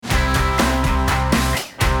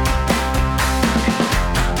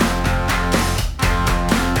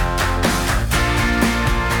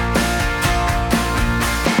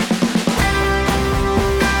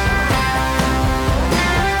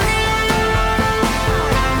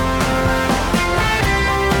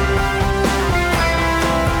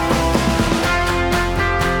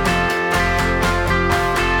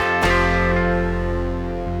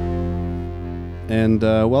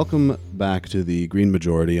And welcome back to the Green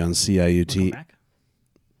Majority on CIUT. Welcome back.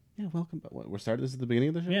 Yeah, welcome back. What, we're started. This is the beginning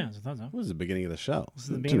of the show? Yeah, I thought so. What was the beginning of the show? This is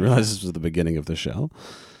the I beginning didn't of the realize show. this was the beginning of the show.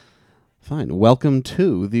 Fine. Welcome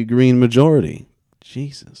to the Green Majority.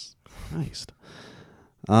 Jesus Christ.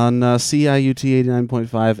 On CIUT 89.5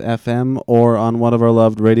 FM or on one of our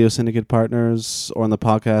loved radio syndicate partners or on the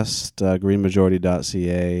podcast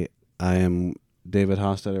greenmajority.ca. I am David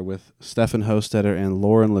Hostetter with Stefan Hostetter and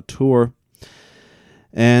Lauren Latour.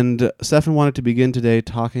 And Stefan wanted to begin today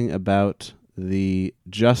talking about the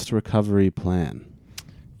Just Recovery Plan.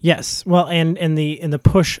 Yes, well, and in the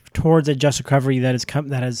push towards a just recovery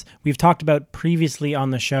that we've talked about previously on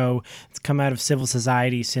the show. It's come out of civil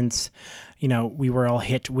society since, we were all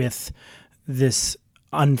hit with this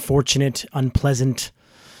unfortunate, unpleasant,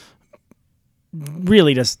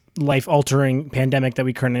 really just life-altering pandemic that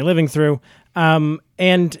we're currently living through,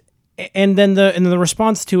 and then the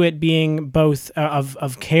response to it being both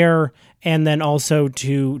of care and then also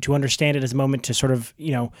to understand it as a moment to sort of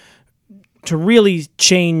to really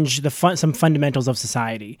change some fundamentals of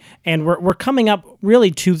society. And we're coming up really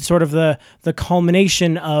to sort of the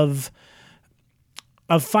culmination of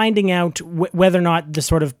finding out whether or not the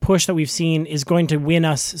sort of push that we've seen is going to win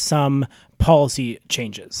us some policy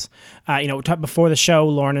changes. Before the show,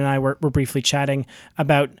 Lauren and I were briefly chatting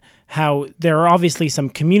about how there are obviously some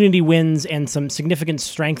community wins and some significant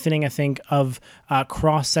strengthening, I think, of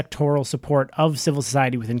cross-sectoral support of civil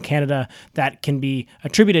society within Canada that can be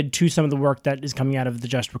attributed to some of the work that is coming out of the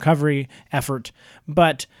Just Recovery effort.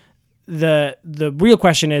 But the real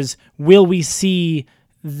question is, will we see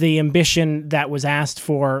the ambition that was asked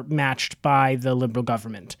for matched by the Liberal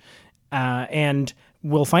government? And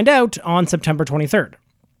we'll find out on September 23rd.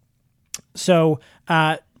 So,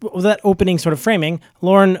 with that opening sort of framing,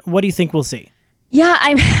 Lauren, what do you think we'll see? Yeah,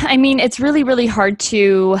 I mean, it's really, really hard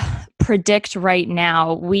to predict right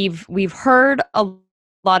now. We've heard a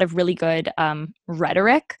lot of really good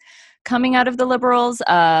rhetoric coming out of the Liberals,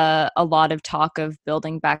 a lot of talk of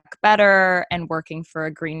building back better and working for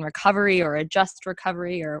a green recovery or a just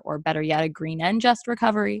recovery or better yet, a green and just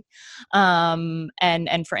recovery. And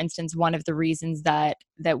for instance, one of the reasons that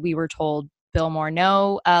we were told Bill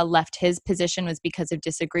Morneau left his position was because of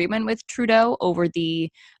disagreement with Trudeau over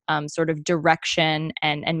the sort of direction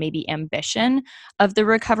and maybe ambition of the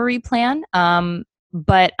recovery plan.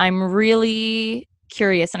 But I'm really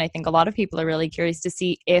curious, and I think a lot of people are really curious to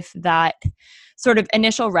see if that sort of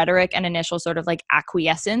initial rhetoric and initial sort of like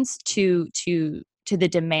acquiescence to the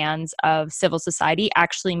demands of civil society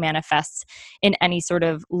actually manifests in any sort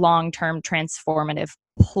of long-term transformative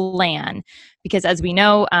plan. Because as we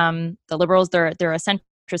know, the Liberals, they're a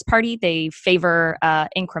centrist party. They favor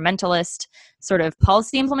incrementalist sort of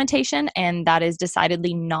policy implementation, and that is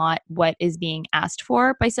decidedly not what is being asked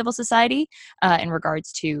for by civil society in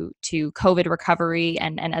regards to COVID recovery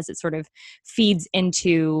and as it sort of feeds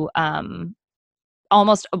into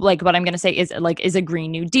almost like what I'm going to say is a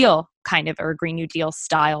Green New Deal kind of, or a Green New Deal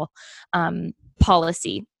style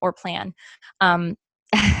policy or plan.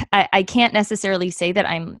 I can't necessarily say that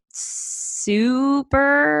I'm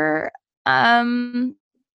super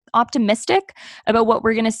optimistic about what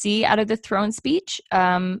we're going to see out of the throne speech,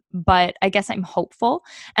 but I guess I'm hopeful.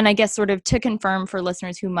 And I guess sort of to confirm for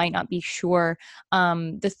listeners who might not be sure,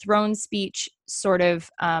 the throne speech sort of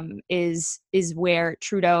is where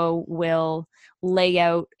Trudeau will lay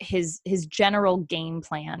out his general game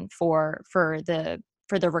plan for the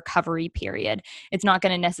recovery period. It's not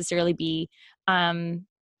going to necessarily be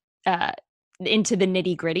into the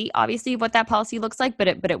nitty gritty, obviously, of what that policy looks like, but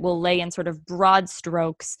it will lay in sort of broad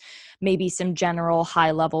strokes, maybe some general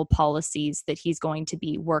high level policies that he's going to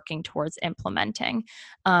be working towards implementing.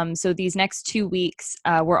 So these next 2 weeks,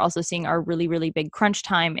 we're also seeing our really, really big crunch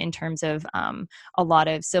time in terms of a lot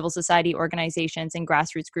of civil society organizations and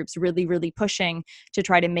grassroots groups really, really pushing to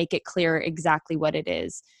try to make it clear exactly what it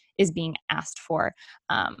is being asked for.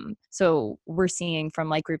 So we're seeing from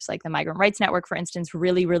like groups like the Migrant Rights Network, for instance,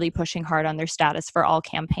 really, really pushing hard on their Status for All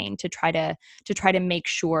campaign to try to make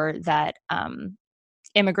sure that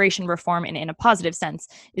immigration reform in a positive sense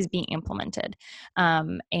is being implemented.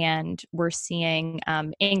 And we're seeing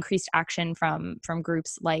increased action from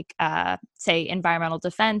groups like, say, Environmental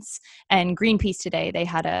Defense and Greenpeace today. They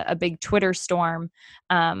had a big Twitter storm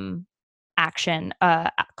action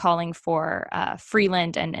calling for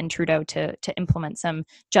Freeland and Trudeau to implement some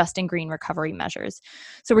just and green recovery measures.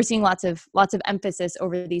 So we're seeing lots of emphasis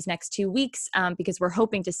over these next 2 weeks because we're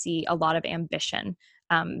hoping to see a lot of ambition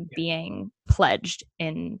being pledged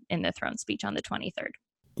in the throne speech on the 23rd.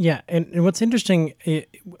 Yeah, and what's interesting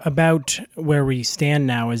about where we stand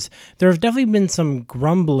now is there have definitely been some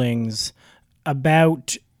grumblings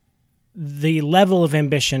about the level of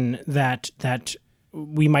ambition that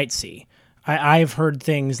we might see. I've heard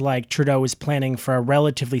things like Trudeau is planning for a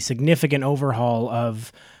relatively significant overhaul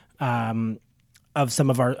of some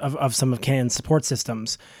of Canada's support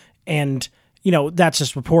systems, and that's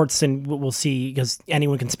just reports, and we'll see, because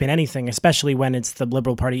anyone can spin anything, especially when it's the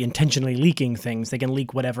Liberal Party intentionally leaking things. They can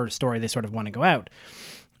leak whatever story they sort of want to go out.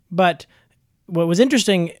 But what was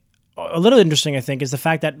interesting, a little interesting, I think, is the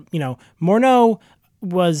fact that Morneau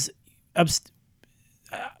was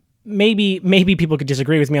maybe people could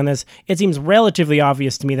disagree with me on this. It seems relatively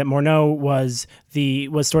obvious to me that Morneau was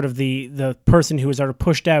sort of the person who was sort of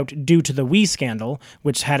pushed out due to the WE scandal,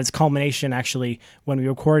 which had its culmination actually when we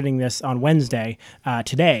were recording this on Wednesday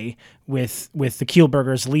today, with the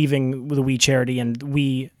Kielburgers leaving the WE charity and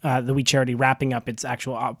the WE charity wrapping up its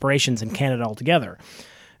actual operations in Canada altogether.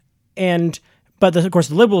 But of course,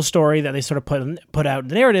 the Liberal story that they sort of put out in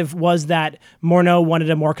the narrative was that Morneau wanted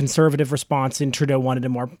a more conservative response, and Trudeau wanted a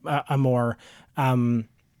more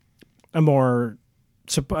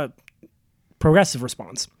progressive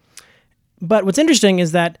response. But what's interesting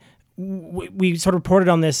is that we sort of reported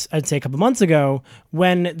on this, I'd say, a couple months ago,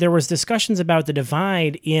 when there was discussions about the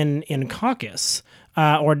divide in caucus,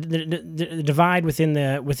 or the divide within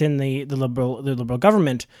the Liberal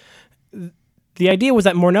government. The idea was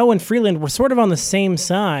that Morneau and Freeland were sort of on the same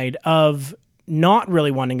side of not really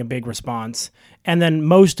wanting a big response, and then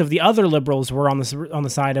most of the other Liberals were on the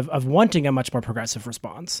side of wanting a much more progressive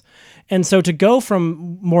response. And so to go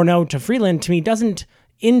from Morneau to Freeland, to me, doesn't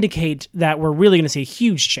indicate that we're really going to see a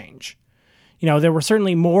huge change. There were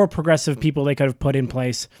certainly more progressive people they could have put in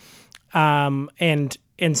place, and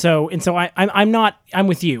so I'm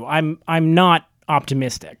with you. I'm not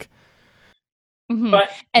optimistic. Mm-hmm. But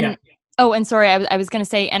yeah. Oh, and sorry, I was going to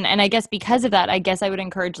say, and I guess because of that, I guess I would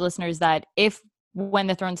encourage listeners that when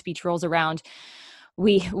the throne speech rolls around,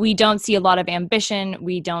 we don't see a lot of ambition.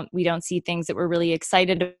 We don't see things that we're really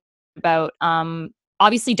excited about.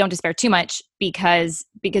 Obviously, don't despair too much, because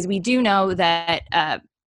we do know that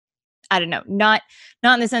I don't know, not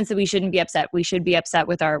in the sense that we shouldn't be upset. We should be upset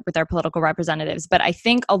with our political representatives. But I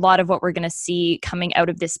think a lot of what we're going to see coming out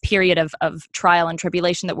of this period of trial and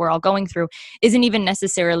tribulation that we're all going through isn't even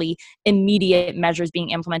necessarily immediate measures being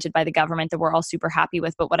implemented by the government that we're all super happy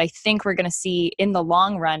with. But what I think we're going to see in the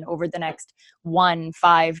long run over the next 1,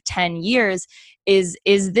 5, 10 years is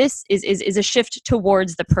a shift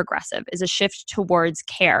towards the progressive, is a shift towards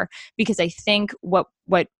care. Because I think what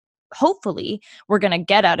hopefully we're going to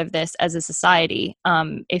get out of this as a society,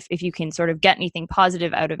 if you can sort of get anything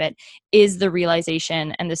positive out of it, is the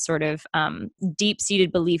realization and this sort of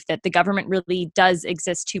deep-seated belief that the government really does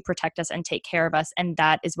exist to protect us and take care of us, and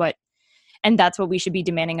that's what we should be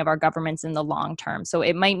demanding of our governments in the long term. So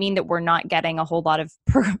it might mean that we're not getting a whole lot of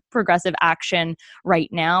progressive action right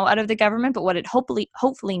now out of the government, but what it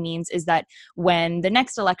hopefully means is that when the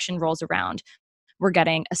next election rolls around, we're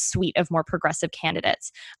getting a suite of more progressive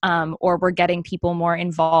candidates, or we're getting people more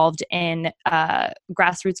involved in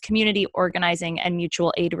grassroots community organizing and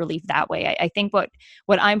mutual aid relief that way. I think what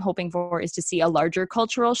I'm hoping for is to see a larger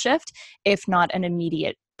cultural shift, if not an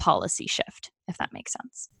immediate policy shift, if that makes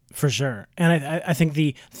sense. For sure. And I think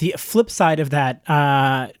the flip side of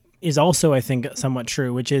that is also, I think, somewhat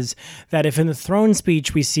true, which is that if in the throne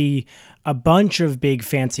speech we see a bunch of big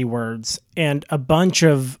fancy words and a bunch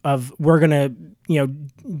of we're going to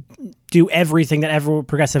do everything that every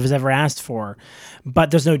progressive has ever asked for,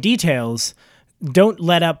 but there's no details, don't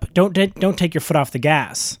take your foot off the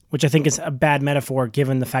gas, which I think is a bad metaphor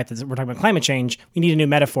given the fact that we're talking about climate change. We need a new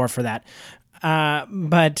metaphor for that.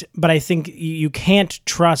 But I think you can't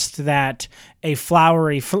trust that a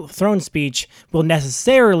flowery throne speech will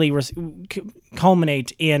necessarily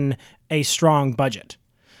culminate in a strong budget.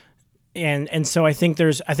 And so I think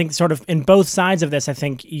sort of in both sides of this, I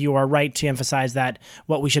think you are right to emphasize that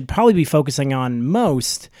what we should probably be focusing on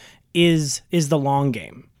most is the long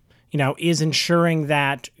game. Is ensuring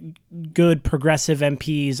that good progressive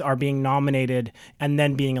MPs are being nominated and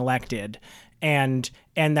then being elected, and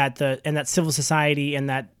that civil society and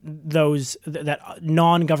that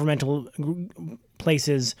non-governmental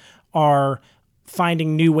places are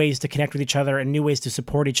finding new ways to connect with each other and new ways to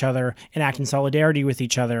support each other and act in solidarity with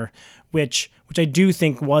each other, which I do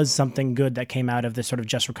think was something good that came out of this sort of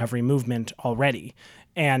just recovery movement already.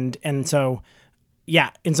 And so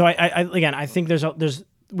I think there's a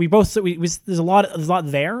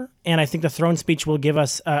lot there, and I think the throne speech will give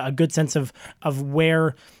us a good sense of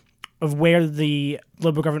where the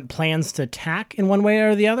Liberal government plans to tack in one way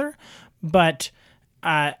or the other. But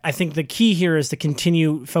I think the key here is to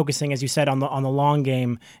continue focusing, as you said, on the long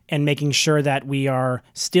game and making sure that we are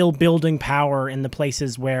still building power in the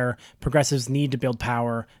places where progressives need to build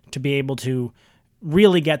power to be able to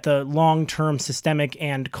really get the long-term systemic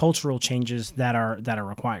and cultural changes that are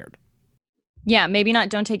required. Yeah, maybe not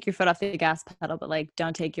don't take your foot off the gas pedal, but like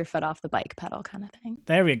don't take your foot off the bike pedal kind of thing.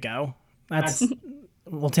 There we go.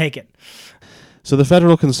 We'll take it. So the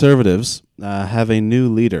federal conservatives have a new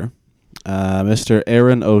leader, Mr.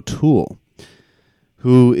 Aaron O'Toole,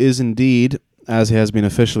 who is indeed, as he has been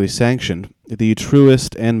officially sanctioned, the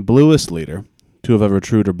truest and bluest leader to have ever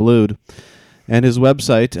trued or blued, and his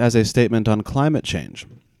website has a statement on climate change,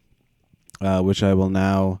 which I will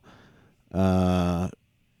now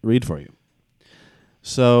read for you.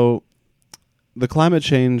 So the climate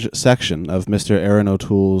change section of Mr. Aaron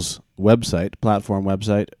O'Toole's platform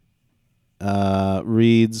website,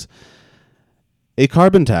 reads, "A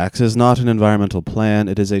carbon tax is not an environmental plan,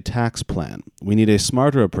 it is a tax plan. We need a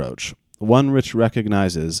smarter approach, one which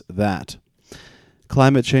recognizes that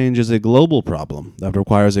climate change is a global problem that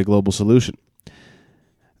requires a global solution.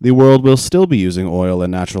 The world will still be using oil and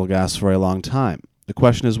natural gas for a long time. The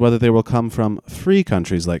question is whether they will come from free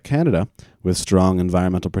countries like Canada, with strong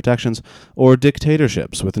environmental protections, or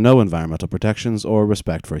dictatorships with no environmental protections or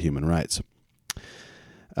respect for human rights.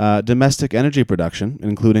 Domestic energy production,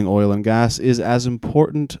 including oil and gas, is an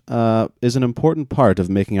important part of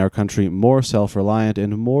making our country more self-reliant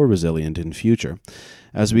and more resilient in future,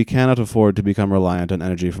 as we cannot afford to become reliant on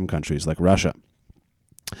energy from countries like Russia.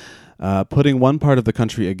 Putting one part of the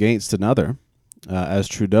country against another, as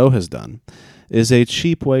Trudeau has done, is a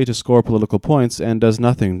cheap way to score political points and does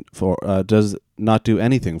not do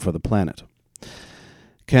anything for the planet.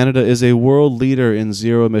 Canada is a world leader in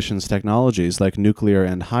zero-emissions technologies like nuclear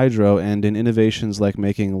and hydro, and in innovations like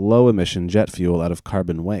making low-emission jet fuel out of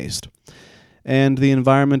carbon waste. And the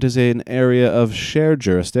environment is an area of shared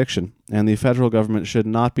jurisdiction, and the federal government should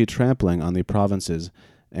not be trampling on the provinces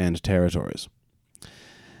and territories."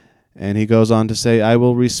 And he goes on to say, "I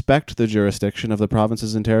will respect the jurisdiction of the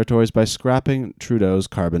provinces and territories by scrapping Trudeau's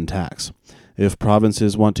carbon tax. If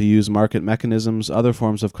provinces want to use market mechanisms, other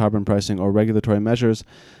forms of carbon pricing, or regulatory measures,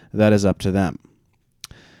 that is up to them."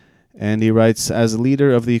 And he writes, "As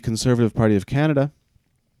leader of the Conservative Party of Canada,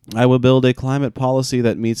 I will build a climate policy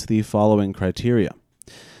that meets the following criteria.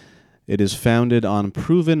 It is founded on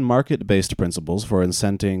proven market-based principles for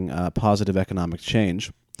incenting positive economic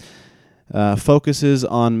change, focuses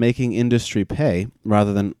on making industry pay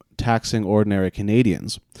rather than taxing ordinary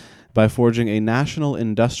Canadians by forging a national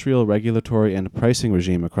industrial, regulatory, and pricing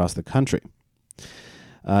regime across the country.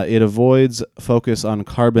 It avoids focus on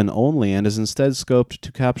carbon only and is instead scoped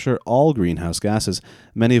to capture all greenhouse gases,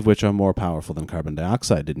 many of which are more powerful than carbon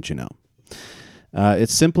dioxide, didn't you know? It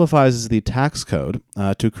simplifies the tax code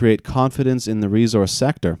to create confidence in the resource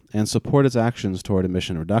sector and support its actions toward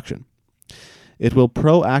emission reduction. It will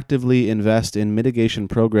proactively invest in mitigation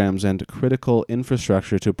programs and critical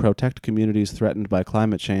infrastructure to protect communities threatened by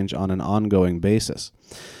climate change on an ongoing basis,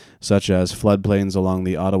 such as floodplains along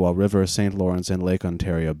the Ottawa River, St. Lawrence, and Lake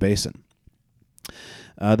Ontario Basin.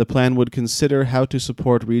 The plan would consider how to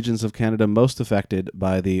support regions of Canada most affected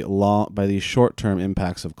by the short-term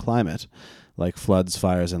impacts of climate, like floods,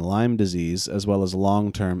 fires, and Lyme disease, as well as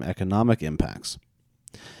long-term economic impacts.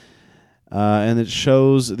 And it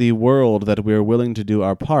shows the world that we're willing to do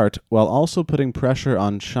our part while also putting pressure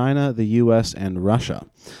on China, the U.S., and Russia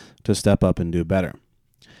to step up and do better."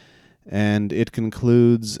 And it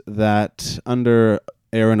concludes that under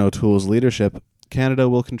Aaron O'Toole's leadership, Canada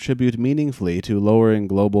will contribute meaningfully to lowering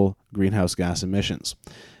global greenhouse gas emissions.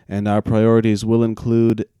 And our priorities will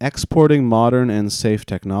include exporting modern and safe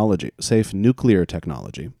nuclear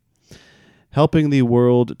technology, helping the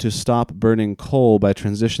world to stop burning coal by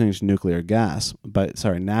transitioning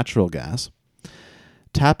to natural gas,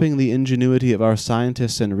 tapping the ingenuity of our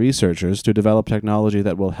scientists and researchers to develop technology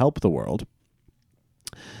that will help the world,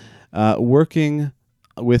 working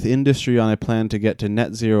with industry on a plan to get to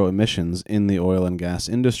net zero emissions in the oil and gas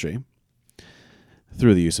industry,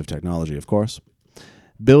 through the use of technology, of course,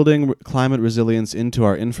 building climate resilience into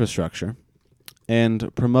our infrastructure,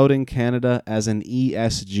 and promoting Canada as an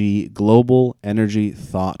ESG global energy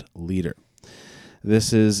thought leader.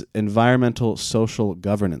 This is environmental social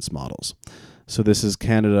governance models. So this is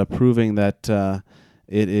Canada proving that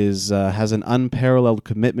it has an unparalleled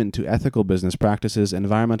commitment to ethical business practices,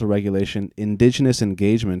 environmental regulation, Indigenous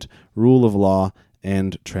engagement, rule of law,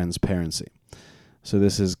 and transparency. So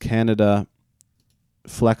this is Canada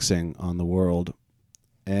flexing on the world.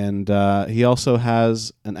 And he also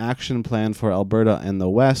has an action plan for Alberta and the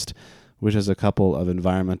West, which has a couple of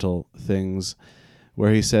environmental things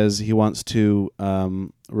where he says he wants to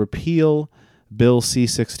repeal Bill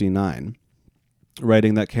C-69,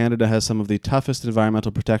 writing that Canada has some of the toughest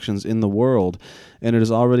environmental protections in the world, and it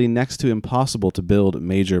is already next to impossible to build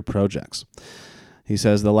major projects. He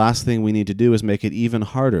says the last thing we need to do is make it even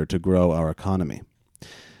harder to grow our economy.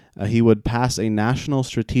 He would pass a National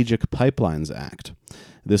Strategic Pipelines Act.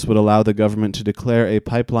 This would allow the government to declare a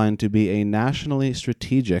pipeline to be a nationally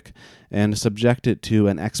strategic and subject it to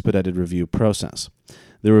an expedited review process.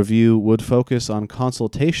 The review would focus on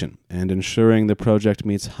consultation and ensuring the project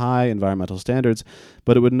meets high environmental standards,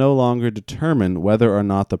 but it would no longer determine whether or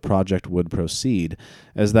not the project would proceed,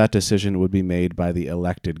 as that decision would be made by the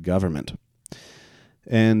elected government.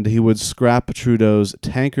 And he would scrap Trudeau's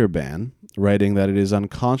tanker ban, writing that it is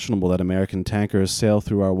unconscionable that American tankers sail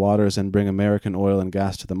through our waters and bring American oil and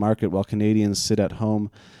gas to the market while Canadians sit at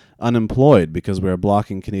home unemployed because we are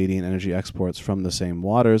blocking Canadian energy exports from the same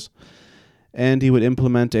waters. And he would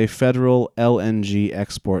implement a federal LNG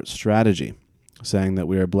export strategy, saying that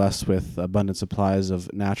we are blessed with abundant supplies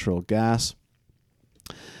of natural gas.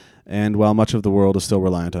 And while much of the world is still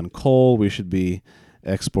reliant on coal, we should be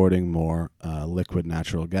exporting more liquid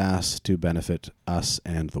natural gas to benefit us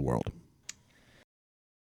and the world.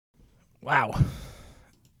 Wow.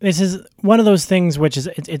 This is one of those things which is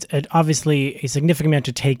it's obviously a significant amount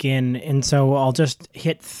to take in, and so I'll just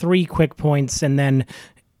hit 3 quick points, and then,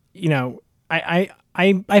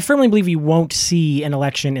 I firmly believe we won't see an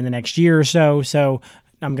election in the next year or so. So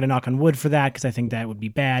I'm going to knock on wood for that because I think that would be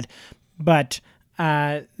bad. But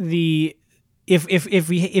if he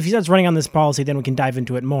starts running on this policy, then we can dive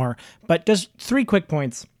into it more. But just 3 quick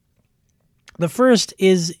points. The first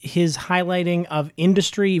is his highlighting of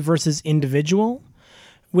industry versus individual,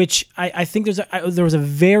 which I think there was a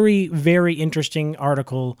very, very interesting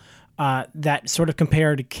article that sort of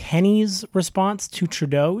compared Kenny's response to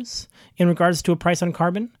Trudeau's in regards to a price on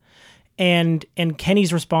carbon. And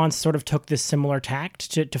Kenny's response sort of took this similar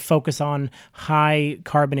tact to focus on high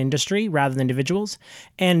carbon industry rather than individuals.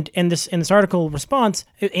 And in this article response,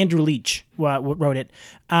 Andrew Leach wrote it.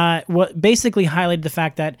 What basically highlighted the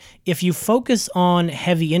fact that if you focus on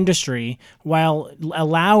heavy industry while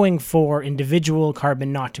allowing for individual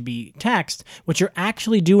carbon not to be taxed, what you're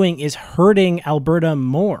actually doing is hurting Alberta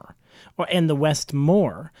more, and the West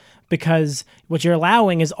more. Because what you're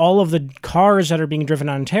allowing is all of the cars that are being driven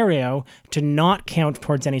in Ontario to not count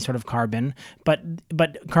towards any sort of carbon, but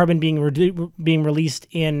carbon being released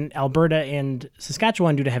in Alberta and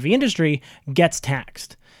Saskatchewan due to heavy industry gets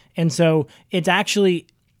taxed. And so it's actually,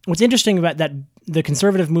 what's interesting about that, the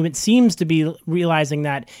conservative movement seems to be realizing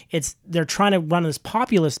that they're trying to run this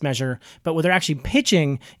populist measure, but what they're actually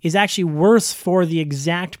pitching is actually worse for the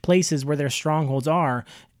exact places where their strongholds are,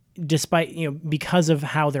 despite, because of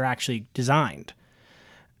how they're actually designed.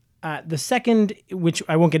 The second, which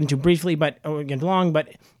I won't get into briefly, but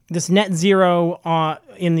this net zero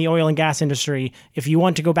in the oil and gas industry, if you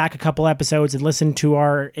want to go back a couple episodes and listen to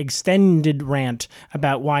our extended rant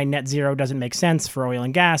about why net zero doesn't make sense for oil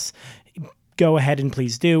and gas, go ahead and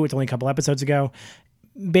please do. It's only a couple episodes ago.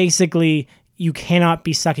 Basically, you cannot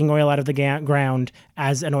be sucking oil out of the ground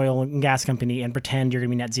as an oil and gas company and pretend you're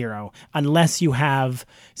going to be net zero unless you have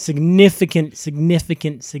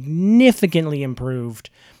significantly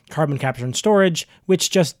improved carbon capture and storage,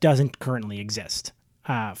 which just doesn't currently exist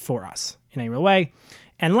for us in any real way.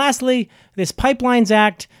 And lastly, this Pipelines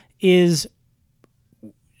Act is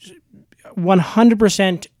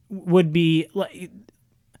 100% would be like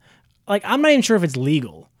I'm not even sure if it's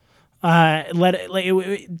legal.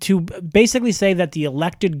 To basically say that the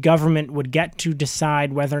elected government would get to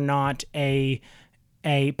decide whether or not a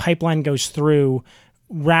pipeline goes through,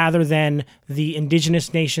 rather than the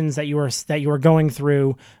indigenous nations that you are going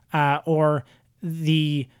through, or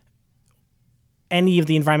any of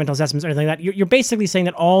the environmental assessments or anything like that. You're basically saying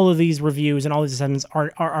that all of these reviews and all these assessments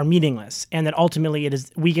are meaningless, and that ultimately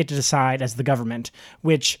we get to decide as the government,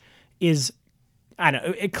 which is, I don't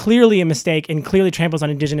know, clearly a mistake and clearly tramples on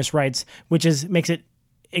Indigenous rights, which makes it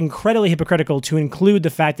incredibly hypocritical to include the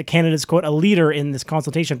fact that Canada is, quote, a leader in this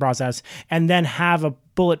consultation process, and then have a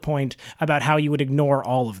bullet point about how you would ignore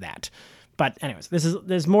all of that. But anyways,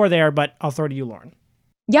 there's more there, but I'll throw to you, Lauren.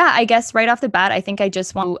 Yeah, I guess right off the bat, I think I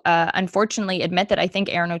just want to unfortunately admit that I think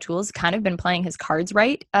Aaron O'Toole's kind of been playing his cards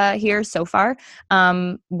right here so far.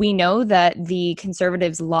 We know that the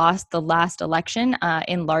Conservatives lost the last election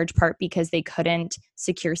in large part because they couldn't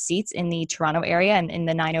secure seats in the Toronto area and in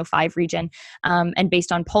the 905 region. And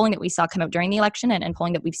based on polling that we saw come out during the election and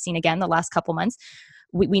polling that we've seen again the last couple months,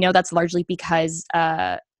 we know that's largely because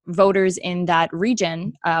voters in that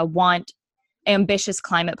region want ambitious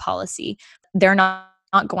climate policy. They're not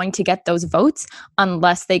not going to get those votes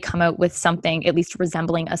unless they come out with something at least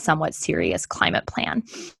resembling a somewhat serious climate plan.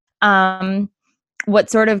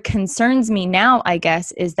 What sort of concerns me now, I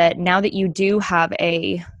guess, is that now that you do have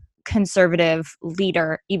a conservative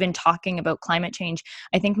leader even talking about climate change,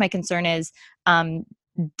 I think my concern is,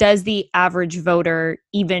 does the average voter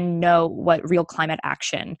even know what real climate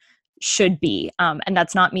action should be? And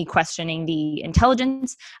that's not me questioning the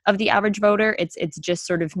intelligence of the average voter. It's just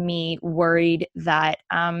sort of me worried that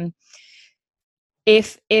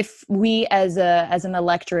if we as an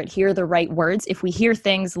electorate hear the right words, if we hear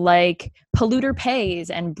things like polluter pays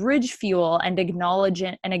and bridge fuel and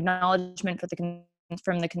acknowledgement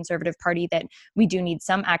from the Conservative Party that we do need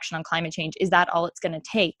some action on climate change, is that all it's going to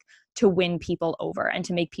take to win people over and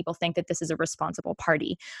to make people think that this is a responsible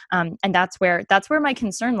party? And that's where my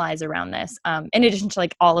concern lies around this. In addition to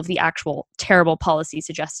like all of the actual terrible policy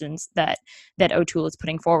suggestions that O'Toole is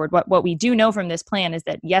putting forward, what we do know from this plan is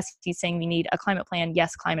that yes, he's saying we need a climate plan.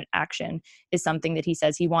 Yes, climate action is something that he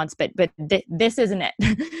says he wants, but this isn't it.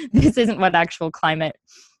 This isn't what actual climate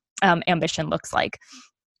ambition looks like.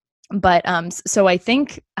 But so I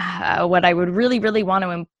think what I would really, really want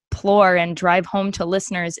to implore and drive home to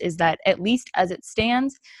listeners is that at least as it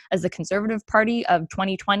stands, as the Conservative Party of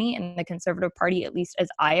 2020 and the Conservative Party, at least as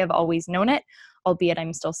I have always known it, albeit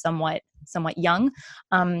I'm still somewhat young,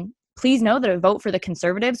 please know that a vote for the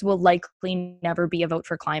Conservatives will likely never be a vote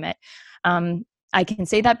for climate. I can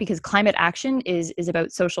say that because climate action is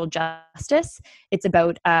about social justice. It's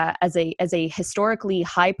about as a historically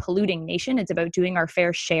high polluting nation, it's about doing our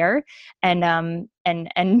fair share, and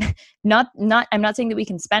not I'm not saying that we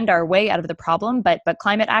can spend our way out of the problem, but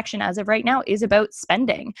climate action as of right now is about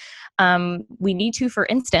spending. We need to, for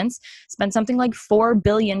instance, spend something like $4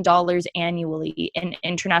 billion annually in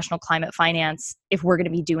international climate finance if we're going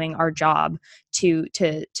to be doing our job to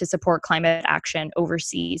support climate action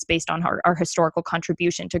overseas based on our historical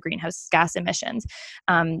contribution to greenhouse gas emissions.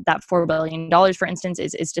 That $4 billion, for instance,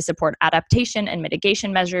 is to support adaptation and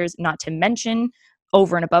mitigation measures, not to mention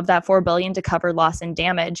over and above that $4 billion to cover loss and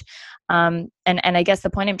damage. And I guess the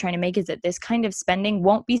point I'm trying to make is that this kind of spending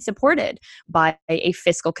won't be supported by a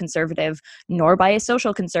fiscal conservative nor by a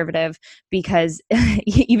social conservative, because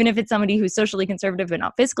even if it's somebody who's socially conservative but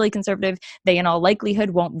not fiscally conservative, they in all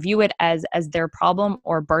likelihood won't view it as their problem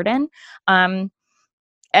or burden.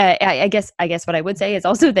 I guess what I would say is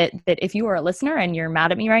also that if you are a listener and you're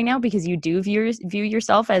mad at me right now because you do view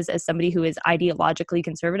yourself as somebody who is ideologically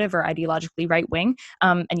conservative or ideologically right wing,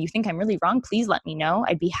 and you think I'm really wrong, please let me know.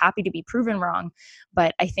 I'd be happy to be proven wrong.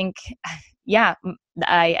 But I think,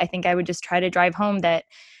 I think I would just try to drive home that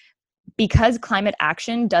because climate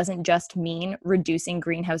action doesn't just mean reducing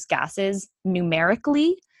greenhouse gases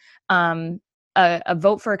numerically, a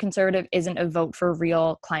vote for a conservative isn't a vote for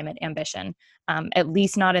real climate ambition, at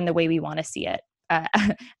least not in the way we want to see it.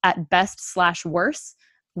 At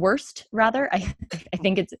worst rather, I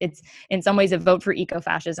think it's in some ways a vote for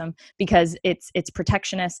ecofascism, because it's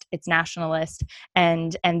protectionist, it's nationalist,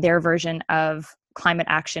 and their version of climate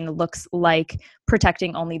action looks like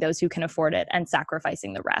protecting only those who can afford it and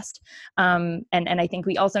sacrificing the rest. And I think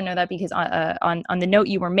we also know that because on the note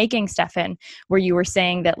you were making, Stefan, where you were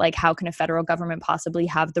saying that like how can a federal government possibly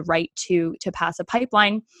have the right to pass a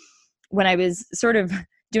pipeline, when I was sort of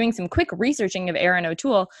doing some quick researching of Erin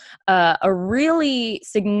O'Toole, a really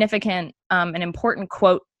significant and important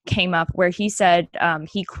quote came up where he said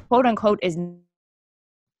he quote unquote is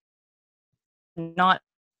not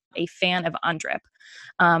a fan of UNDRIP.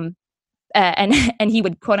 And he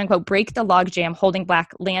would quote unquote break the logjam holding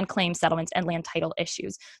back land claim settlements and land title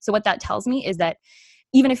issues. So what that tells me is that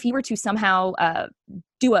even if he were to somehow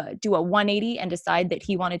do a 180 and decide that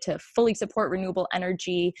he wanted to fully support renewable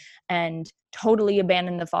energy and totally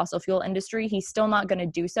abandon the fossil fuel industry, he's still not going to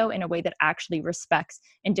do so in a way that actually respects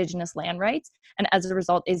Indigenous land rights, and as a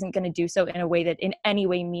result isn't going to do so in a way that in any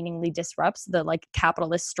way meaningfully disrupts the like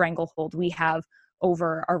capitalist stranglehold we have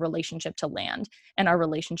over our relationship to land and our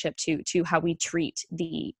relationship to how we treat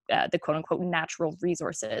the quote unquote natural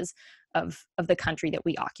resources of the country that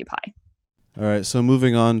we occupy. All right, so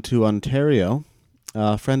moving on to Ontario,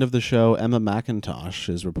 a friend of the show, Emma McIntosh,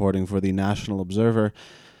 is reporting for the National Observer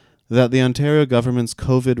that the Ontario government's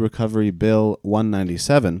COVID Recovery Bill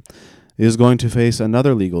 197 is going to face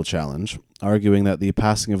another legal challenge, arguing that the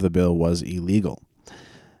passing of the bill was illegal.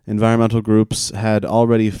 Environmental groups had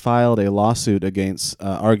already filed a lawsuit against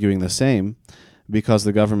arguing the same because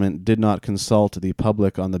the government did not consult the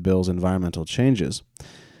public on the bill's environmental changes,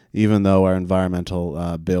 even though our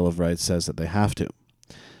environmental Bill of Rights says that they have to.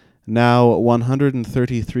 Now,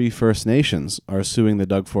 133 First Nations are suing the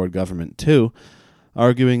Doug Ford government too,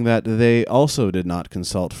 arguing that they also did not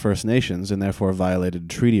consult First Nations and therefore violated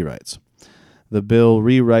treaty rights. The bill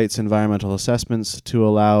rewrites environmental assessments to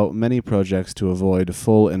allow many projects to avoid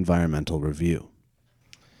full environmental review.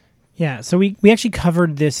 Yeah, so we actually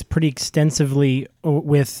covered this pretty extensively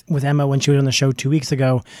with Emma when she was on the show 2 weeks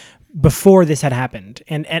ago, before this had happened,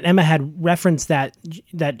 and Emma had referenced that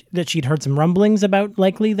she'd heard some rumblings about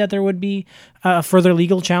likely that there would be a further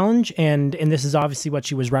legal challenge, and this is obviously what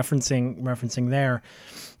she was referencing there.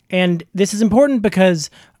 And this is important because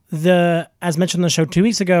as mentioned on the show 2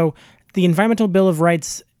 weeks ago, the Environmental Bill of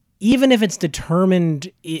Rights, even if it's determined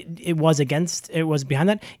it was behind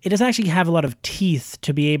that, it doesn't actually have a lot of teeth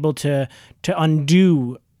to be able to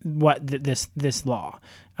undo what this law.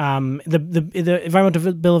 The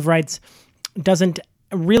Environmental Bill of Rights doesn't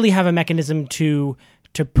really have a mechanism to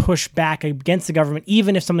push back against the government,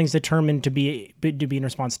 even if something's determined to be in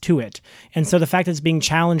response to it. And so the fact that it's being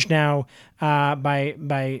challenged now by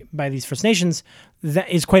these First Nations, that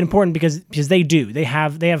is quite important because they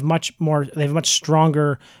have a much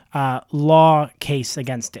stronger law case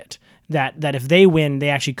against it. That if they win, they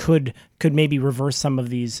actually could maybe reverse some of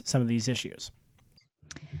these issues.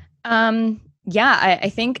 Yeah, I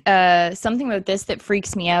think something about this that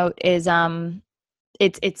freaks me out is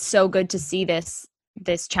it's so good to see this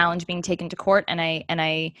challenge being taken to court, and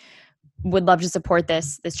I would love to support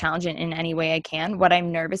this challenge in any way I can. What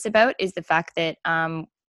I'm nervous about is the fact that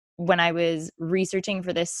when I was researching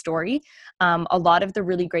for this story, a lot of the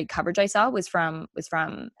really great coverage I saw was from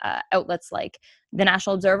outlets like the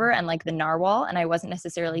National Observer and like the Narwhal, and I wasn't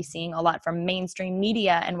necessarily seeing a lot from mainstream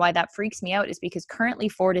media. And why that freaks me out is because currently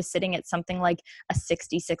Ford is sitting at something like a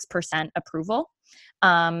 66% approval.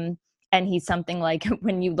 And he's something like,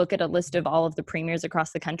 when you look at a list of all of the premiers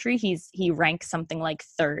across the country, he ranks something like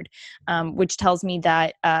third, which tells me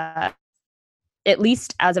that at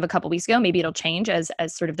least as of a couple weeks ago, maybe it'll change as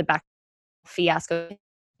sort of the back fiasco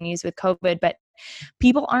continues with COVID, but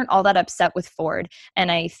people aren't all that upset with Ford.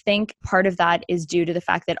 And I think part of that is due to the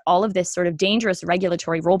fact that all of this sort of dangerous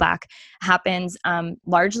regulatory rollback happens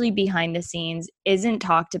largely behind the scenes, isn't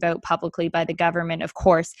talked about publicly by the government, of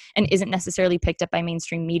course, and isn't necessarily picked up by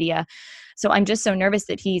mainstream media. So I'm just so nervous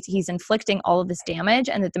that he's inflicting all of this damage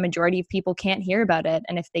and that the majority of people can't hear about it.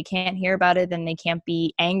 And if they can't hear about it, then they can't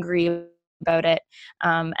be angry about it,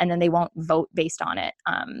 and then they won't vote based on it.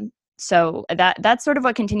 So that's sort of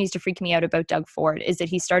what continues to freak me out about Doug Ford, is that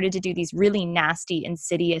he started to do these really nasty,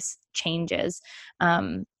 insidious changes,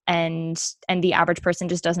 and the average person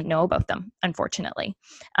just doesn't know about them, unfortunately.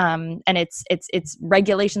 And it's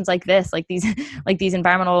regulations like this, like these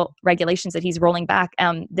environmental regulations that he's rolling back,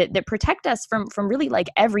 that protect us from really like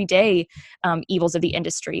everyday evils of the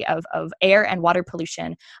industry, of air and water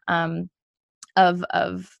pollution, of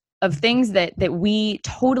things that we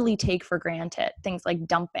totally take for granted, things like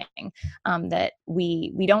dumping, that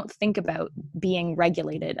we don't think about being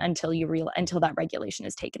regulated until that regulation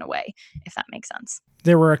is taken away, if that makes sense.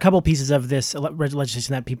 There were a couple pieces of this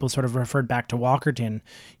legislation that people sort of referred back to Walkerton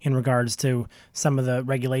in regards to some of the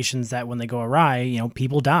regulations that when they go awry,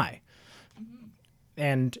 people die.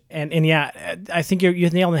 And yeah, I think you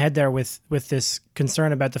nailed on the head there with this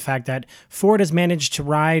concern about the fact that Ford has managed to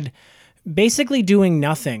ride basically doing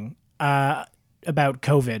nothing about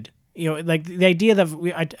COVID. Like the idea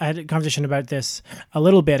that I had a conversation about this a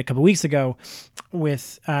little bit a couple weeks ago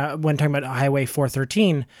with when talking about Highway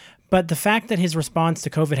 413. But the fact that his response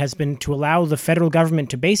to COVID has been to allow the federal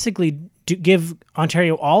government to basically give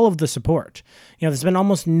Ontario all of the support. There's been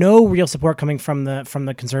almost no real support coming from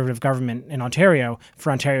the Conservative government in Ontario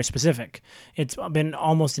for Ontario specific. It's been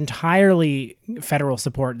almost entirely federal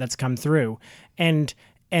support that's come through, and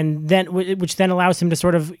then which then allows him to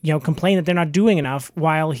sort of complain that they're not doing enough,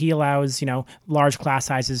 while he allows large class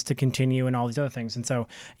sizes to continue and all these other things. And so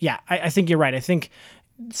yeah, I think you're right. I think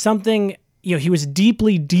something he was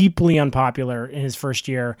deeply, deeply unpopular in his first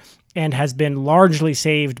year, and has been largely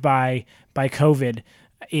saved by COVID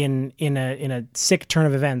in a sick turn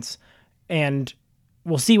of events. And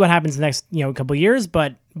we'll see what happens the next couple of years,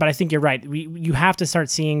 but I think you're right. You have to start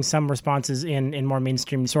seeing some responses in more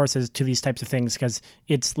mainstream sources to these types of things, because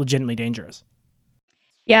it's legitimately dangerous.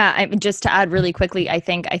 Yeah, just to add really quickly, I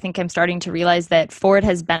think I'm starting to realize that Ford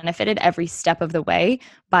has benefited every step of the way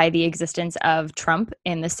by the existence of Trump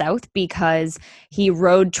in the South, because he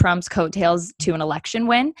rode Trump's coattails to an election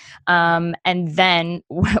win. And then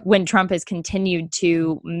when Trump has continued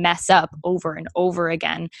to mess up over and over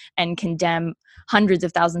again and condemn hundreds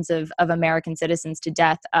of thousands of American citizens to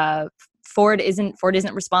death Ford isn't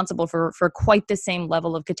responsible for quite the same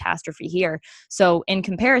level of catastrophe here. So in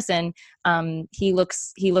comparison, he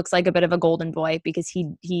looks like a bit of a golden boy, because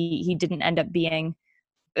he didn't end up being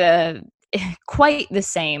quite the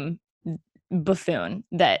same buffoon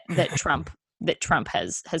that Trump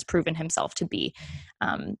has proven himself to be.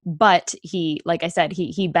 But he, like I said,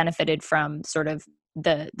 he benefited from sort of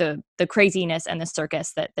the craziness and the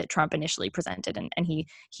circus that Trump initially presented, and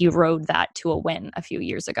he rode that to a win a few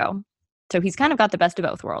years ago. So he's kind of got the best of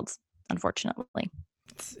both worlds, unfortunately.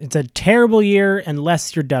 It's a terrible year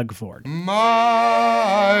unless you're Doug Ford.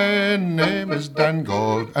 My name is Dan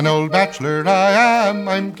Gold, an old bachelor I am.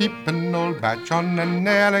 I'm keeping old batch on an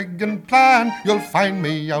elegant plan. You'll find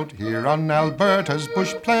me out here on Alberta's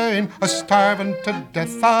bush plain, a starving to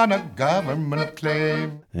death on a government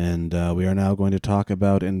claim. And we are now going to talk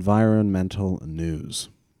about environmental news.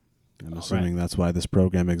 I'm assuming that's why this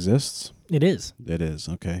program exists. It is. It is,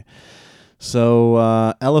 okay.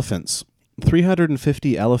 So, elephants.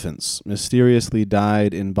 350 elephants mysteriously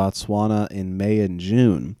died in Botswana in May and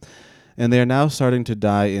June, and they are now starting to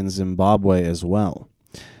die in Zimbabwe as well.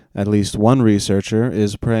 At least one researcher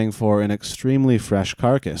is praying for an extremely fresh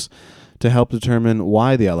carcass to help determine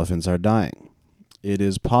why the elephants are dying. It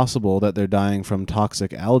is possible that they're dying from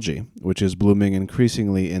toxic algae, which is blooming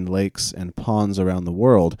increasingly in lakes and ponds around the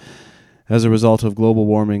world as a result of global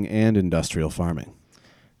warming and industrial farming.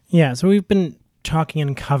 Yeah, so we've been talking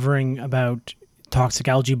and covering about toxic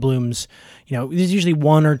algae blooms. You know, there's usually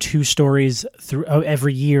one or two stories through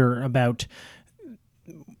every year about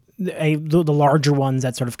the larger ones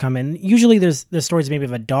that sort of come in. Usually there's stories maybe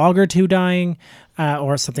of a dog or two dying,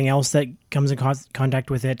 or something else that comes in contact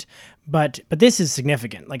with it. But this is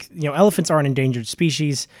significant. Like, you know, elephants are an endangered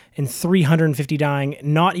species, and 350 dying,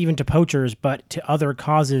 not even to poachers, but to other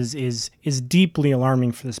causes, is deeply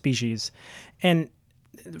alarming for the species. And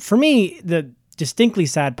for me, the distinctly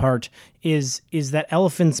sad part is that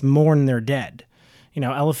elephants mourn their dead. You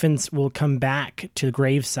know, elephants will come back to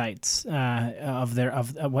grave sites of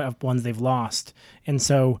ones they've lost, and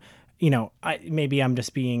so, you know, maybe I'm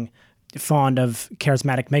just being fond of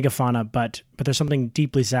charismatic megafauna, but there's something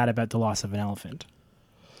deeply sad about the loss of an elephant.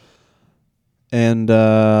 And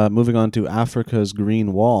moving on to Africa's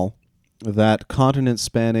Green Wall, that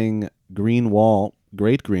continent-spanning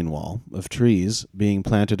Great Green Wall of trees being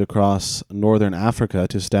planted across northern Africa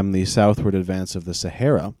to stem the southward advance of the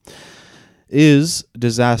Sahara is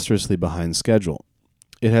disastrously behind schedule.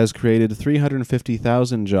 It has created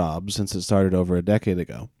 350,000 jobs since it started over a decade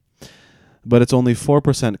ago, but it's only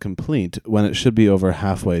 4% complete when it should be over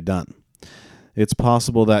halfway done. It's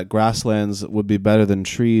possible that grasslands would be better than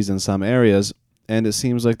trees in some areas, and it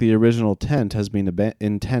seems like the original intent has been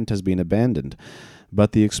abandoned.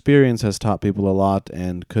 But the experience has taught people a lot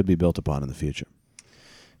and could be built upon in the future.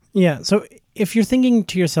 Yeah, so if you're thinking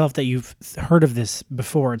to yourself that you've heard of this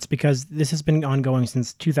before, it's because this has been ongoing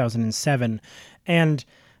since 2007. And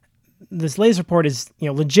this latest report is, you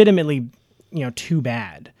know, legitimately, you know, too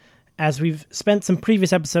bad. As we've spent some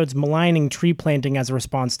previous episodes maligning tree planting as a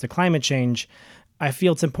response to climate change, I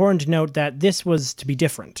feel it's important to note that this was to be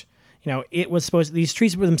different. You know, it was these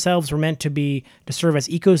trees themselves were meant to serve as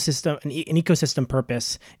an ecosystem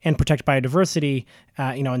purpose and protect biodiversity,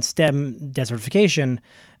 and stem desertification,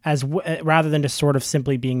 rather than just sort of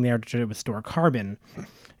simply being there to store carbon.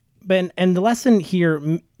 And the lesson here,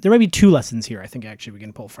 there may be two lessons here, I think, actually, we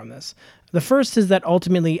can pull from this. The first is that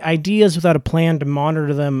ultimately ideas without a plan to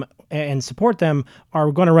monitor them and support them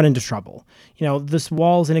are going to run into trouble. You know, this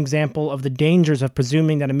wall is an example of the dangers of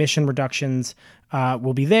presuming that emission reductions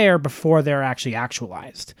will be there before they're actually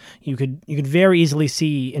actualized. You could very easily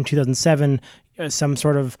see in 2007 some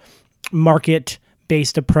sort of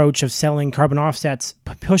market-based approach of selling carbon offsets,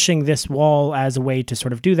 pushing this wall as a way to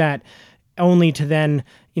sort of do that, only to then,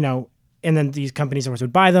 and then these companies, of course,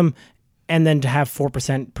 would buy them, and then to have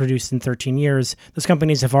 4% produced in 13 years. Those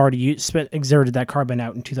companies have already exerted that carbon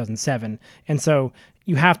out in 2007. And so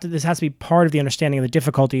this has to be part of the understanding of the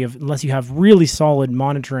difficulty of, unless you have really solid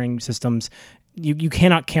monitoring systems, you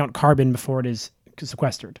cannot count carbon before it is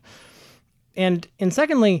sequestered. And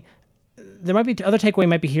secondly, there might be other takeaway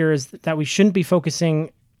might be here is that we shouldn't be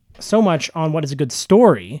focusing so much on what is a good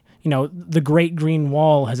story. The Great Green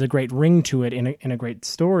Wall has a great ring to it in a great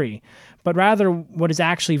story, but rather what is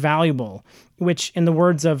actually valuable, which, in the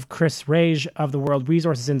words of Chris Rage of the World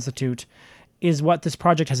Resources Institute, is what this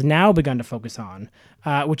project has now begun to focus on,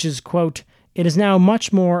 which is, quote, It is now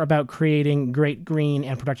much more about creating great green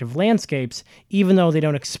and productive landscapes, even though they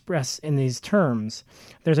don't express in these terms.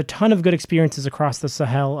 There's a ton of good experiences across the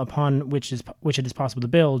Sahel upon which it is possible to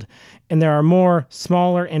build, and there are more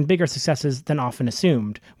smaller and bigger successes than often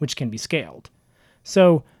assumed, which can be scaled.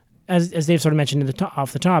 So, as Dave sort of mentioned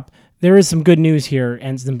off the top, there is some good news here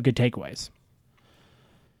and some good takeaways.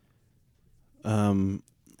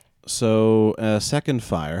 So a second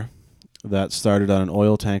fire that started on an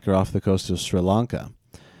oil tanker off the coast of Sri Lanka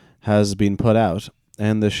has been put out,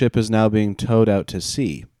 and the ship is now being towed out to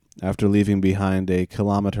sea after leaving behind a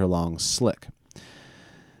kilometer-long slick.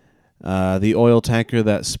 The oil tanker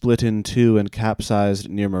that split in two and capsized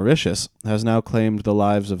near Mauritius has now claimed the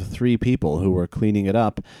lives of 3 people who were cleaning it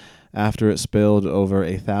up after it spilled over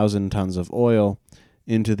 1,000 tons of oil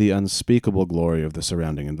into the unspeakable glory of the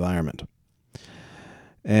surrounding environment.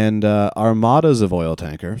 And armadas of oil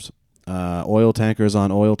tankers on oil tankers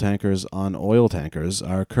on oil tankers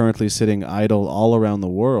are currently sitting idle all around the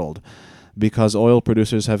world because oil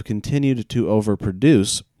producers have continued to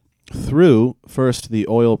overproduce through first the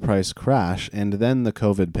oil price crash and then the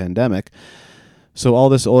COVID pandemic. So all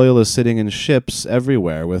this oil is sitting in ships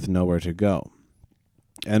everywhere with nowhere to go.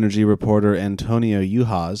 Energy reporter Antonio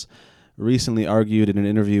Yuhas recently argued in an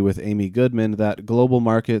interview with Amy Goodman that global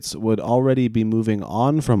markets would already be moving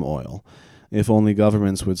on from oil if only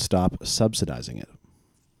governments would stop subsidizing it.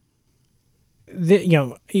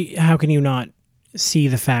 How can you not see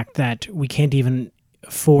the fact that we can't even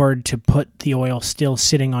afford to put the oil still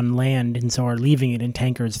sitting on land and so are leaving it in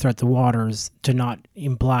tankers throughout the waters to not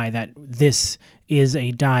imply that this is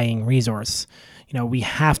a dying resource? We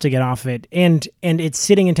have to get off it, and it's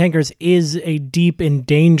sitting in tankers is a deep and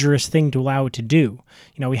dangerous thing to allow it to do.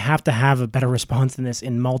 We have to have a better response than this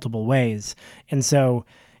in multiple ways. And so,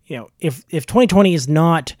 if 2020 is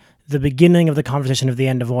not the beginning of the conversation of the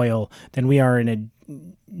end of oil, then we are in a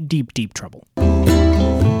deep, deep trouble.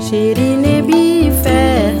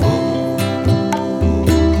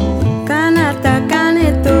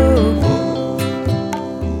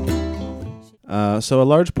 So a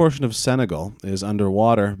large portion of Senegal is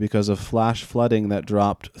underwater because of flash flooding that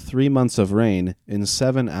dropped 3 months of rain in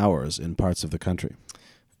 7 hours in parts of the country.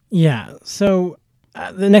 Yeah, so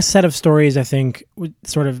the next set of stories, I think, would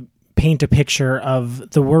sort of paint a picture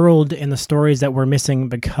of the world and the stories that we're missing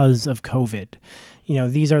because of COVID.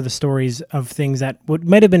 These are the stories of things that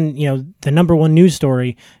might have been, the number one news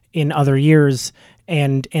story in other years,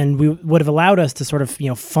 and we would have allowed us to sort of,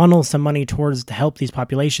 funnel some money towards to help these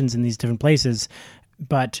populations in these different places.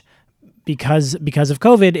 But because of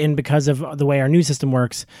COVID and because of the way our news system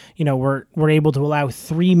works, we're able to allow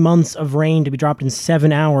 3 months of rain to be dropped in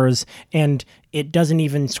 7 hours, and it doesn't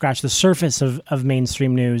even scratch the surface of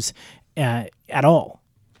mainstream news at all.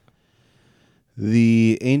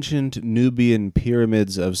 The ancient Nubian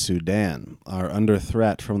pyramids of Sudan are under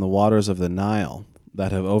threat from the waters of the Nile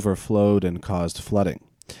that have overflowed and caused flooding.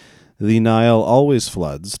 The Nile always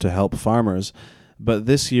floods to help farmers, but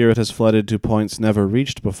this year it has flooded to points never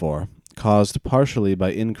reached before, caused partially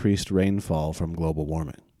by increased rainfall from global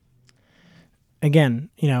warming. Again,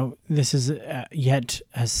 this is yet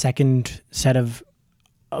a second set of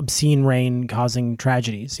obscene rain causing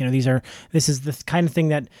tragedies. This is the kind of thing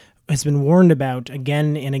that has been warned about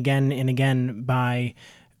again and again and again by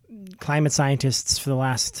climate scientists for the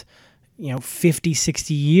last 50,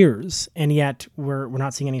 60 years, and yet we're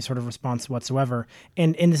not seeing any sort of response whatsoever.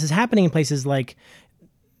 And this is happening in places like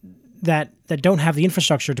that don't have the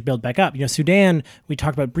infrastructure to build back up. Sudan, we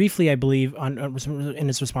talked about briefly, I believe, in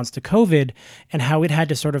its response to COVID, and how it had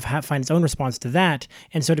to sort of find its own response to that.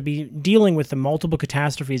 And so to be dealing with the multiple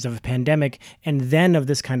catastrophes of a pandemic and then of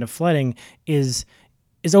this kind of flooding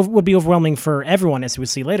would be overwhelming for everyone, as we'll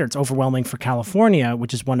see later. It's overwhelming for California,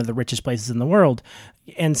 which is one of the richest places in the world.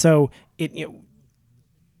 And so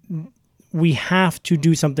we have to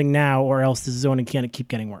do something now, or else this is going to keep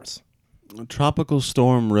getting worse. Tropical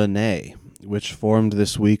storm Rene, which formed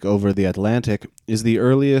this week over the Atlantic, is the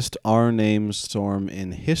earliest R-named storm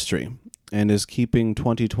in history and is keeping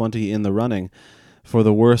 2020 in the running for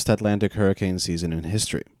the worst Atlantic hurricane season in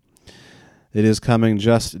history. It is coming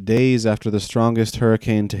just days after the strongest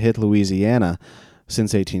hurricane to hit Louisiana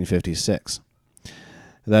since 1856.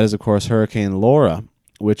 That is, of course, Hurricane Laura,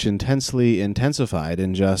 which intensely intensified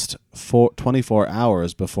in just 24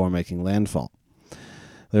 hours before making landfall.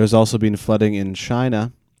 There has also been flooding in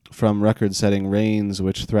China from record-setting rains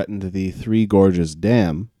which threatened the Three Gorges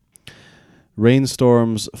Dam.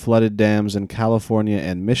 Rainstorms flooded dams in California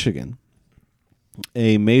and Michigan.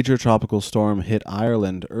 A major tropical storm hit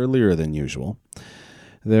Ireland earlier than usual.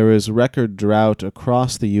 There is record drought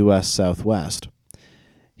across the U.S. Southwest.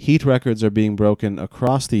 Heat records are being broken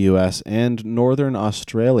across the U.S., and northern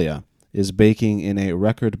Australia is baking in a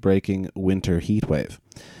record-breaking winter heat wave.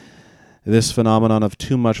 This phenomenon of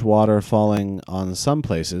too much water falling on some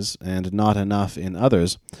places and not enough in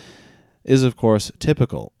others is, of course,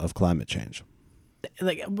 typical of climate change.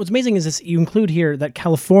 Like, what's amazing is this: you include here that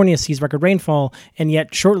California sees record rainfall, and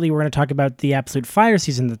yet shortly we're going to talk about the absolute fire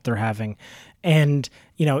season that they're having. And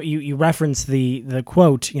you reference the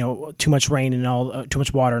quote, too much rain and all, too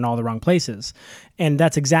much water in all the wrong places, and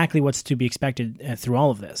that's exactly what's to be expected through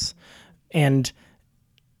all of this. And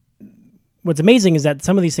what's amazing is that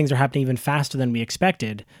some of these things are happening even faster than we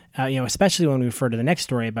expected. Especially when we refer to the next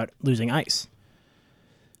story about losing ice.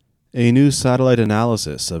 A new satellite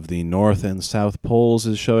analysis of the North and South Poles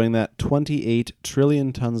is showing that 28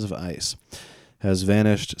 trillion tons of ice has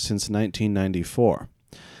vanished since 1994,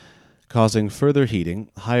 causing further heating,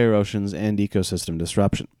 higher oceans, and ecosystem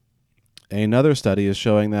disruption. Another study is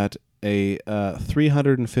showing that a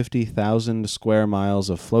 350,000 square miles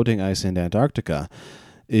of floating ice in Antarctica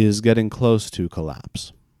is getting close to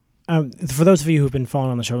collapse. For those of you who've been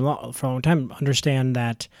following on the show for a long time, understand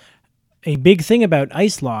that a big thing about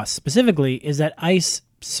ice loss specifically is that ice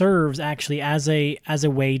serves actually as a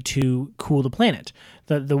way to cool the planet.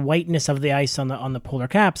 The whiteness of the ice on the polar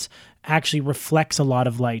caps actually reflects a lot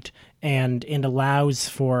of light and allows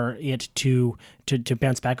for it to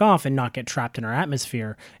bounce back off and not get trapped in our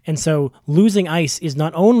atmosphere. And so losing ice is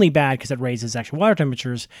not only bad because it raises actual water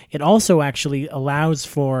temperatures, it also actually allows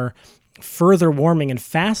for further warming and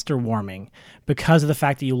faster warming because of the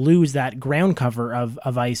fact that you lose that ground cover of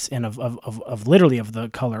ice and of literally of the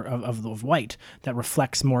color of white that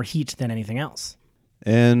reflects more heat than anything else.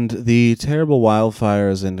 And the terrible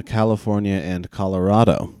wildfires in California and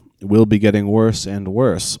Colorado will be getting worse and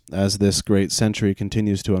worse as this great century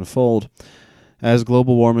continues to unfold, as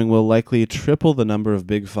global warming will likely triple the number of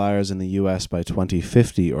big fires in the U.S. by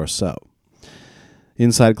 2050 or so.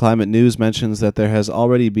 Inside Climate News mentions that there has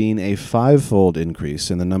already been a 5-fold increase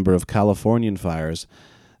in the number of Californian fires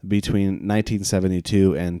between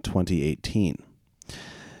 1972 and 2018.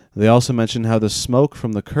 They also mention how the smoke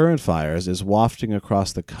from the current fires is wafting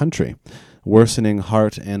across the country, worsening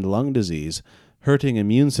heart and lung disease, hurting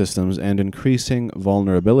immune systems, and increasing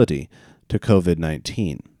vulnerability to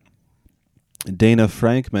COVID-19. Dana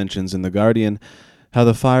Frank mentions in The Guardian how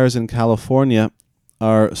the fires in California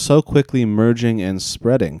are so quickly merging and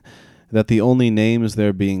spreading that the only names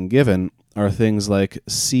they're being given are things like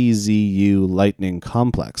CZU Lightning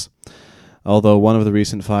Complex, although one of the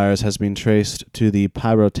recent fires has been traced to the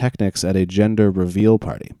pyrotechnics at a gender reveal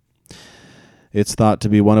party. It's thought to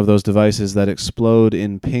be one of those devices that explode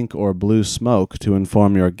in pink or blue smoke to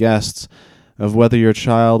inform your guests of whether your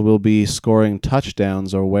child will be scoring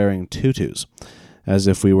touchdowns or wearing tutus, as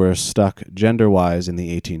if we were stuck gender-wise in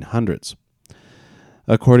the 1800s.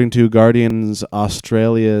 According to Guardian's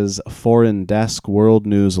Australia's Foreign Desk World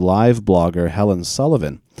News Live blogger Helen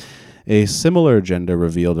Sullivan, a similar gender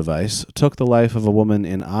reveal device took the life of a woman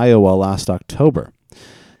in Iowa last October,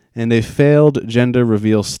 and a failed gender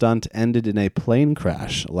reveal stunt ended in a plane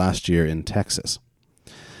crash last year in Texas.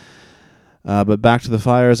 But back to the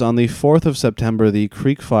fires. On the 4th of September, the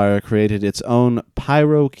Creek Fire created its own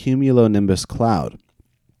pyrocumulonimbus cloud,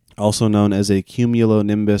 also known as a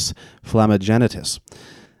cumulonimbus flammagenitus.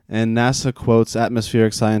 And NASA quotes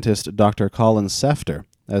atmospheric scientist Dr. Colin Sefter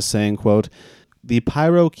as saying, quote, "The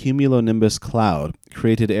pyrocumulonimbus cloud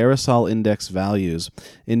created aerosol index values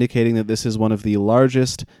indicating that this is one of the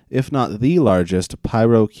largest, if not the largest,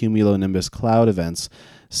 pyrocumulonimbus cloud events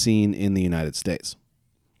seen in the United States."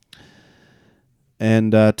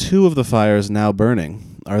 And 2 of the fires now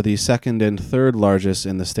burning are the second and third largest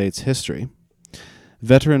in the state's history.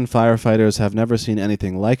 Veteran firefighters have never seen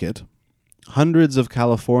anything like it. Hundreds of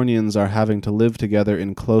Californians are having to live together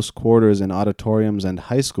in close quarters in auditoriums and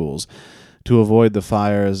high schools to avoid the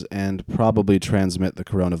fires and probably transmit the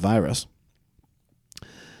coronavirus.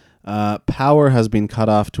 Power has been cut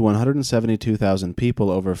off to 172,000 people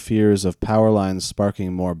over fears of power lines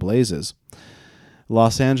sparking more blazes.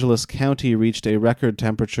 Los Angeles County reached a record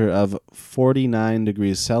temperature of 49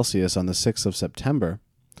 degrees Celsius on the 6th of September.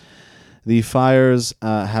 The fires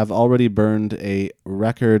have already burned a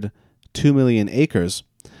record 2 million acres,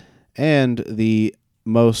 and the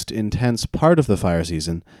most intense part of the fire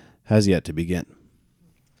season has yet to begin.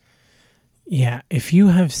 Yeah, if you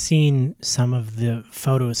have seen some of the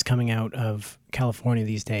photos coming out of California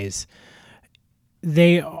these days,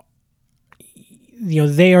 they are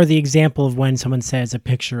the example of when someone says a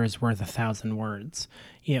picture is worth 1,000 words.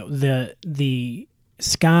 The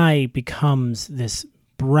sky becomes this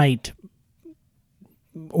bright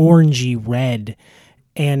orangey red,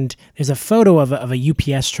 And there's a photo of a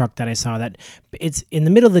UPS truck that I saw that it's in the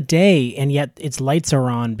middle of the day and yet its lights are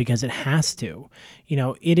on because it has to.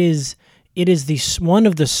 It is one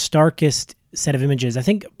of the starkest set of images. I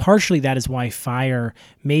think partially that is why fire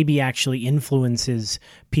maybe actually influences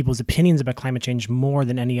people's opinions about climate change more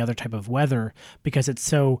than any other type of weather, because it's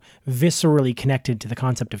so viscerally connected to the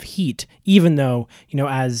concept of heat, even though,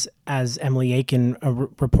 as Emily Aiken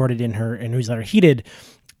reported in her newsletter Heated,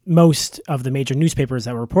 most of the major newspapers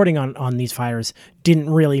that were reporting on these fires didn't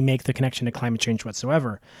really make the connection to climate change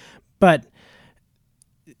whatsoever. But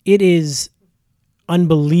it is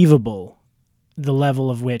unbelievable the level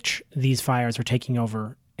of which these fires are taking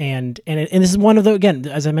over. And this is one of the, again,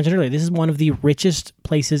 as I mentioned earlier, this is one of the richest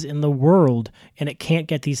places in the world, and it can't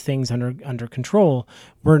get these things under control.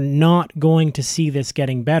 We're not going to see this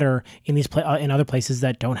getting better in in other places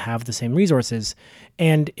that don't have the same resources.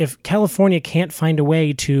 And if California can't find a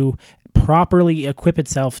way to properly equip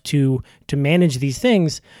itself to manage these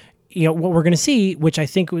things, what we're going to see, which I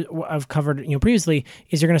think I've covered previously,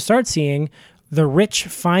 is you're going to start seeing the rich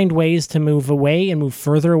find ways to move away and move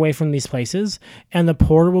further away from these places, and the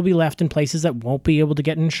poor will be left in places that won't be able to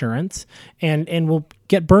get insurance and will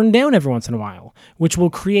get burned down every once in a while, which will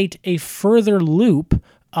create a further loop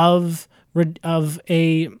of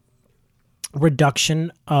a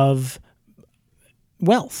reduction of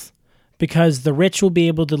wealth. Because the rich will be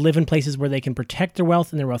able to live in places where they can protect their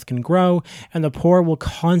wealth and their wealth can grow, and the poor will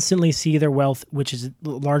constantly see their wealth, which is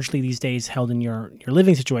largely these days held in your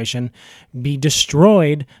living situation, be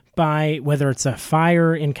destroyed by whether it's a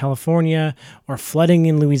fire in California or flooding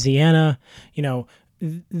in Louisiana.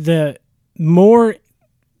 The more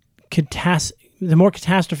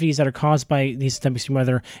catastrophes that are caused by these types of extreme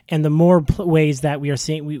weather, and the more ways that we are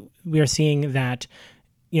seeing that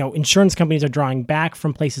insurance companies are drawing back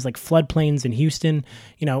from places like floodplains in Houston.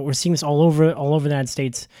 We're seeing this all over the United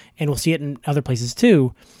States, and we'll see it in other places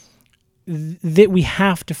too. That we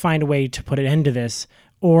have to find a way to put an end to this,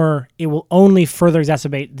 or it will only further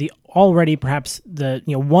exacerbate the already perhaps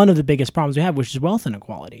one of the biggest problems we have, which is wealth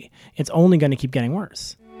inequality. It's only going to keep getting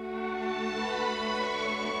worse.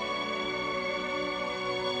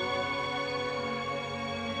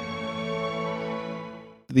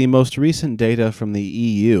 The most recent data from the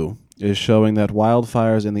EU is showing that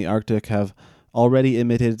wildfires in the Arctic have already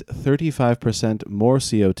emitted 35% more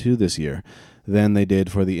CO2 this year than they did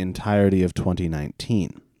for the entirety of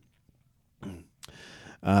 2019.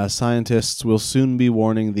 Scientists will soon be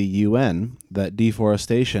warning the UN that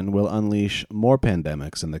deforestation will unleash more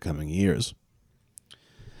pandemics in the coming years.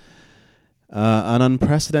 An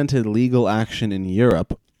unprecedented legal action in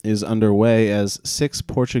Europe is underway as 6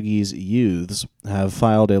 Portuguese youths have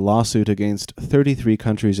filed a lawsuit against 33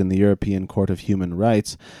 countries in the European Court of Human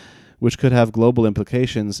Rights, which could have global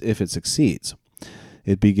implications if it succeeds.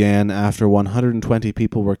 It began after 120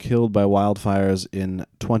 people were killed by wildfires in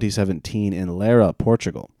 2017 in Lera,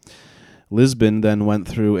 Portugal. Lisbon then went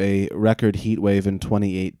through a record heat wave in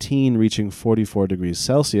 2018, reaching 44 degrees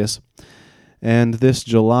Celsius, and this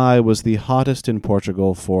July was the hottest in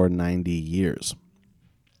Portugal for 90 years.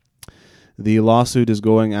 The lawsuit is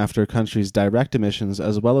going after countries' direct emissions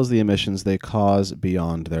as well as the emissions they cause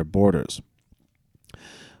beyond their borders.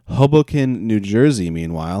 Hoboken, New Jersey,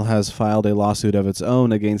 meanwhile, has filed a lawsuit of its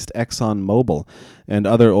own against ExxonMobil and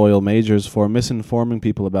other oil majors for misinforming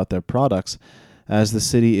people about their products, as the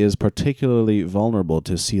city is particularly vulnerable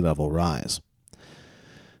to sea level rise.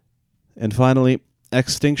 And finally,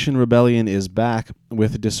 Extinction Rebellion is back,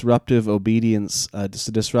 with disruptive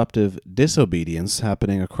disobedience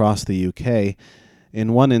happening across the UK,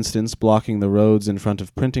 in one instance blocking the roads in front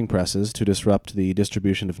of printing presses to disrupt the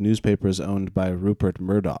distribution of newspapers owned by Rupert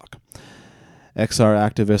Murdoch. XR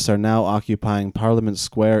activists are now occupying Parliament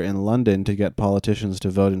Square in London to get politicians to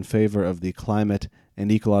vote in favour of the Climate and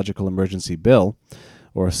Ecological Emergency Bill,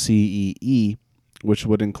 or CEE, which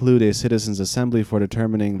would include a citizens' assembly for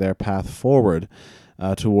determining their path forward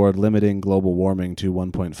toward limiting global warming to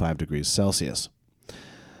 1.5 degrees Celsius.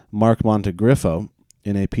 Mark Montegriffo,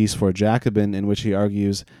 in a piece for Jacobin in which he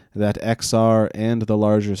argues that XR and the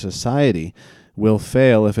larger society will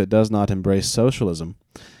fail if it does not embrace socialism,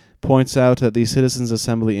 points out that the Citizens'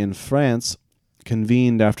 Assembly in France,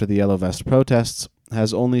 convened after the Yellow Vest protests,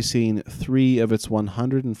 has only seen 3 of its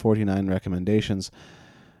 149 recommendations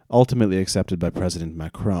ultimately accepted by President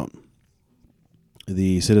Macron.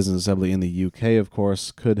 The Citizens' Assembly in the UK, of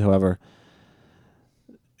course, could, however,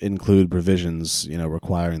 include provisions,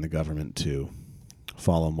 requiring the government to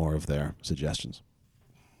follow more of their suggestions.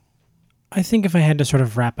 I think if I had to sort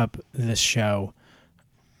of wrap up this show,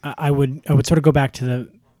 I would sort of go back to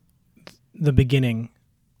the beginning,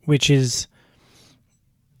 which is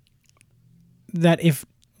that if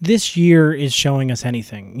this year is showing us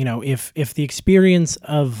anything, if the experience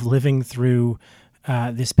of living through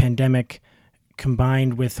this pandemic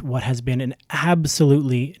combined with what has been an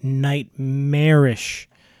absolutely nightmarish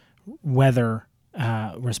weather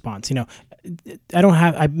response, I don't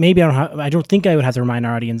think I would have to remind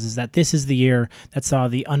our audiences that this is the year that saw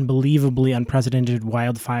the unbelievably unprecedented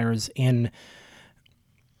wildfires in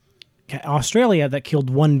Australia that killed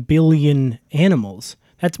 1 billion animals.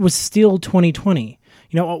 That was still 2020.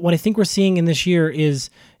 What I think we're seeing in this year is,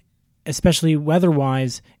 especially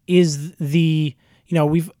weather-wise, is we've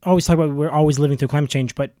always talked about we're always living through climate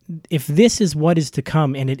change, but if this is what is to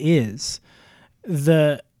come, and it is,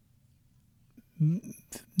 the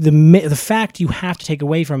fact you have to take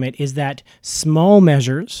away from it is that small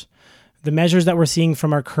measures, the measures that we're seeing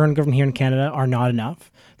from our current government here in Canada, are not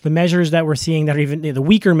enough. The measures that we're seeing, that are even the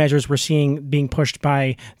weaker measures we're seeing being pushed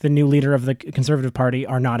by the new leader of the Conservative Party,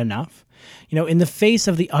 are not enough. In the face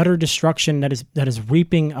of the utter destruction that is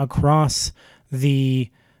reaping across the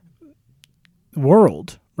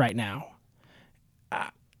world right now,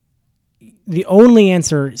 the only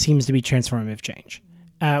answer seems to be transformative change.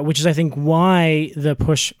 Which is, I think, why the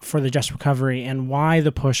push for the just recovery and why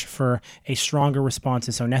the push for a stronger response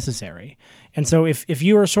is so necessary. And so if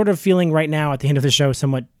you are sort of feeling right now at the end of the show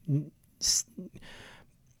somewhat, I was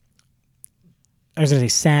going to say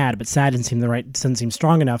sad, but sad doesn't seem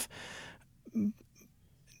strong enough,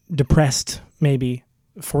 depressed, maybe,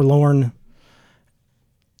 forlorn,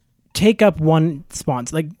 take up one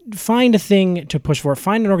sponsor. Find a thing to push for.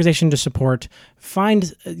 Find an organization to support.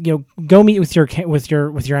 Find, go meet with your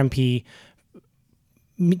MP.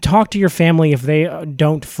 Talk to your family if they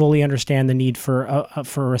don't fully understand the need for a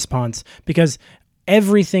response, because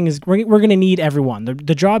everything is. We're going to need everyone.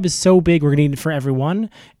 The job is so big. We're going to need it for everyone.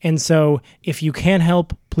 And so, if you can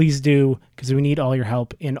help, please do, because we need all your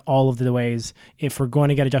help in all of the ways if we're going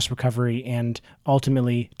to get a just recovery and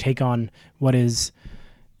ultimately take on what is,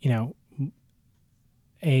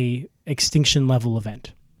 a extinction level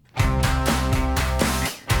event.